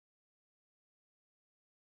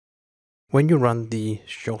When you run the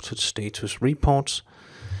shorted status reports,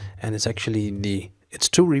 and it's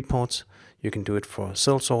two reports, you can do it for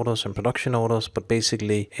sales orders and production orders, but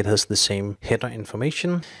basically it has the same header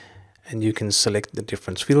information. And you can select the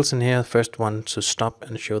different fields in here. First one to stop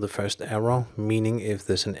and show the first error, meaning if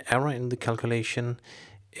there's an error in the calculation,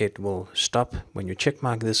 it will stop when you check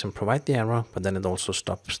mark this and provide the error, but then it also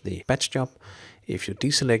stops the batch job. If you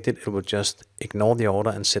deselect it, it will just ignore the order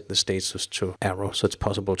and set the status to error, so it's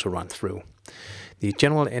possible to run through. The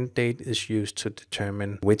general end date is used to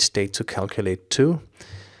determine which date to calculate to.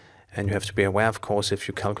 And you have to be aware, of course, if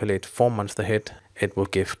you calculate 4 months ahead, it will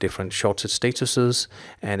give different shorted statuses.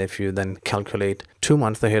 And if you then calculate 2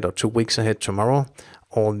 months ahead or 2 weeks ahead tomorrow,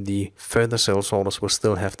 all the further sales orders will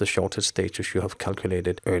still have the shorted status you have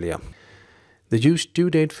calculated earlier. The use due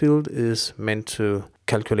date field is meant to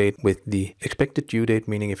calculate with the expected due date,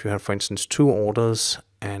 meaning if you have, for instance, 2 orders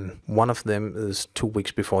and one of them is 2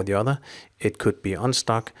 weeks before the other, it could be on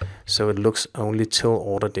stock, so it looks only till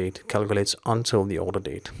order date, calculates until the order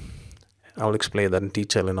date. I'll explain that in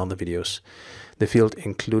detail in other videos. The field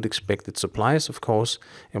include expected supplies, of course,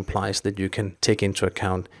 implies that you can take into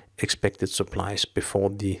account expected supplies before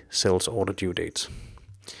the sales order due dates.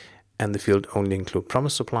 And the field only include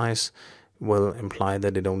promised supplies will imply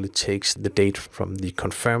that it only takes the date from the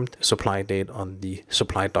confirmed supply date on the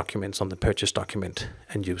supply documents on the purchase document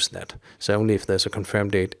and use that. So only if there's a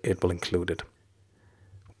confirmed date, it will include it.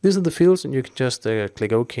 These are the fields, and you can just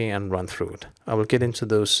click OK and run through it. I will get into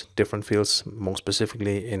those different fields more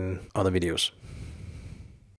specifically in other videos.